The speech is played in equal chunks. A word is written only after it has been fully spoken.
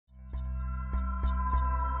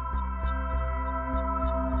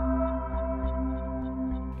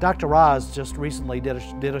Dr. Oz just recently did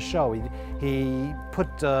a show. He put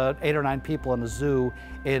 8 or 9 people in a zoo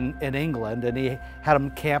in England, and he had them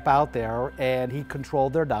camp out there, and he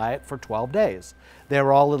controlled their diet for 12 days. They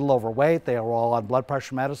were all a little overweight, they were all on blood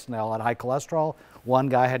pressure medicine, they all had high cholesterol. One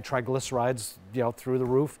guy had triglycerides, through the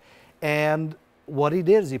roof. And what he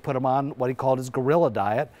did is he put them on what he called his gorilla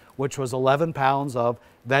diet, which was 11 pounds of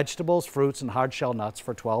vegetables, fruits, and hard shell nuts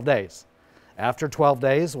for 12 days. After 12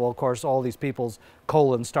 days, well, of course, all these people's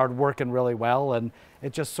colons started working really well, and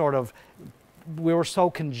it just sort of, we were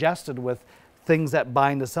so congested with things that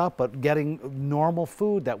bind us up, but getting normal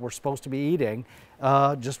food that we're supposed to be eating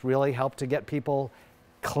just really helped to get people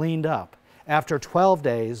cleaned up. After 12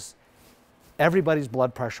 days, everybody's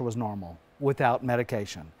blood pressure was normal without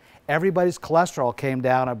medication. Everybody's cholesterol came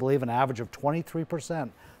down, I believe, an average of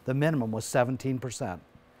 23%. The minimum was 17%.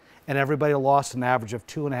 And everybody lost an average of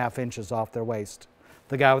 2.5 inches off their waist.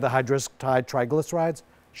 The guy with the high triglycerides,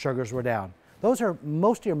 sugars were down. Those are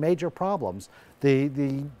most of your major problems.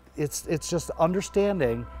 It's just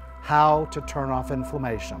understanding how to turn off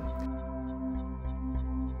inflammation.